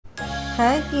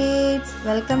Hi kids,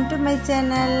 welcome to my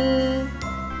channel.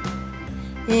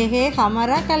 ये है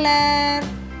हमारा कलर.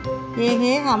 ये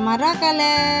है हमारा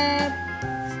कलर.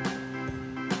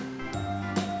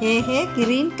 ये है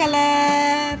ग्रीन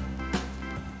कलर.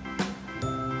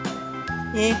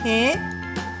 ये है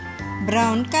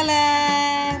ब्राउन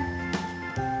कलर.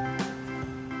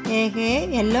 ये है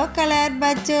येलो कलर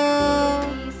बच्चों.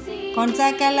 कौन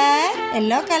सा कलर?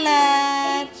 Yellow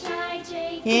colour.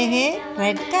 ये है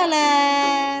रेड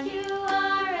कलर.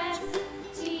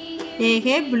 ये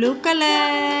है ब्लू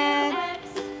कलर.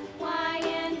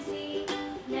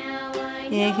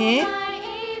 ये है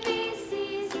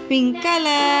pink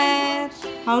colour.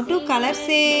 How to color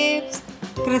shapes?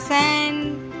 Crescent,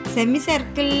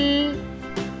 semicircle,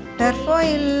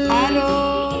 trapezoid, arrow.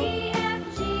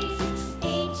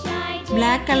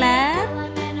 Black color.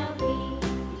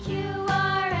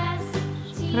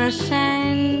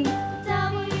 Crescent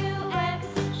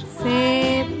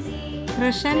shape,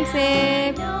 crescent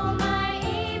shape,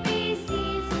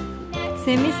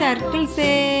 semicircle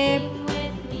shape,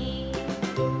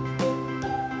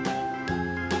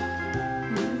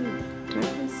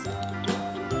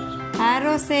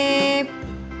 arrow shape,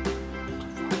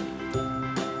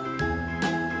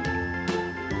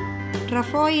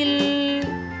 trapezoid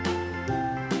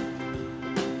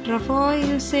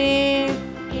shape,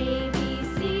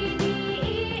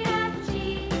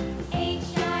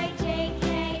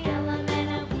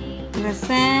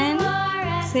 crescent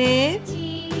shape.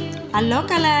 Yellow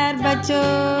color बच्चों.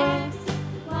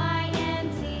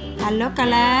 Yellow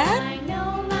color.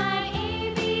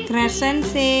 Crescent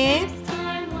shape.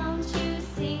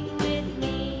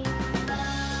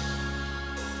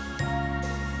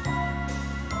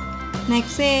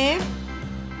 Next shape.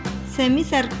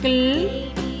 Semicircle.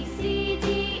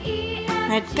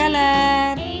 Red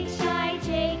color.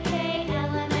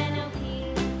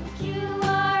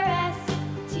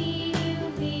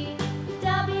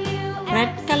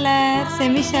 Red color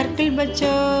semicircle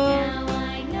बच्चों.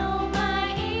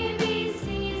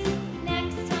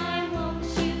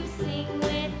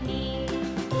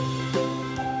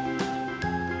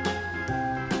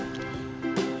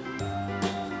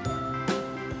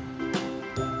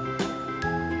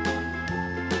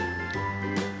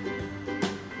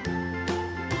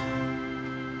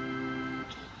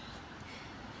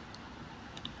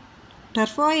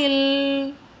 Trapezoid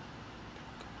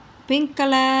pink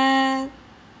color.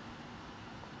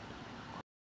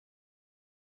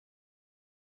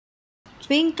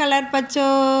 Pink colour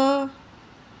बच्चों.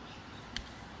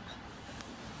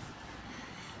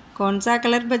 कौन सा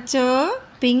colour बच्चों?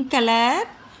 Pink colour.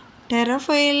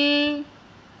 Trapezoid.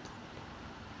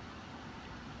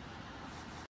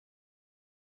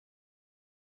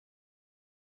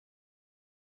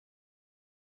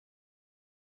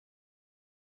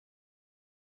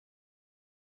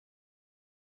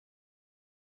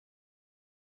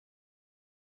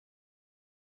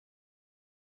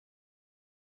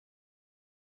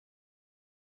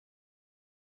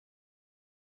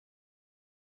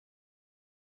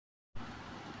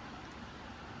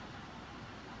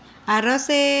 arrow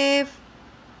shape.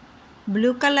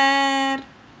 Blue colour.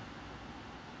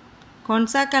 कौन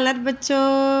सा colour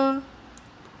बच्चों?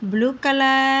 Blue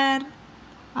colour.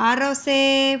 arrow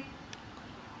shape.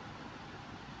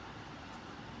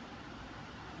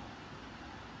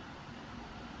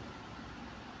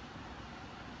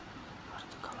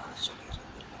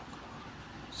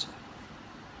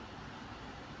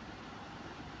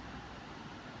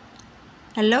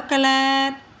 Yellow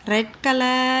colour. Red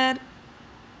colour.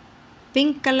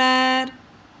 Pink colour.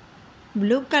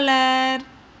 Blue colour.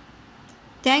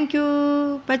 Thank you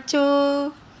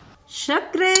बच्चों.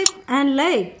 Subscribe and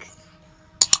like.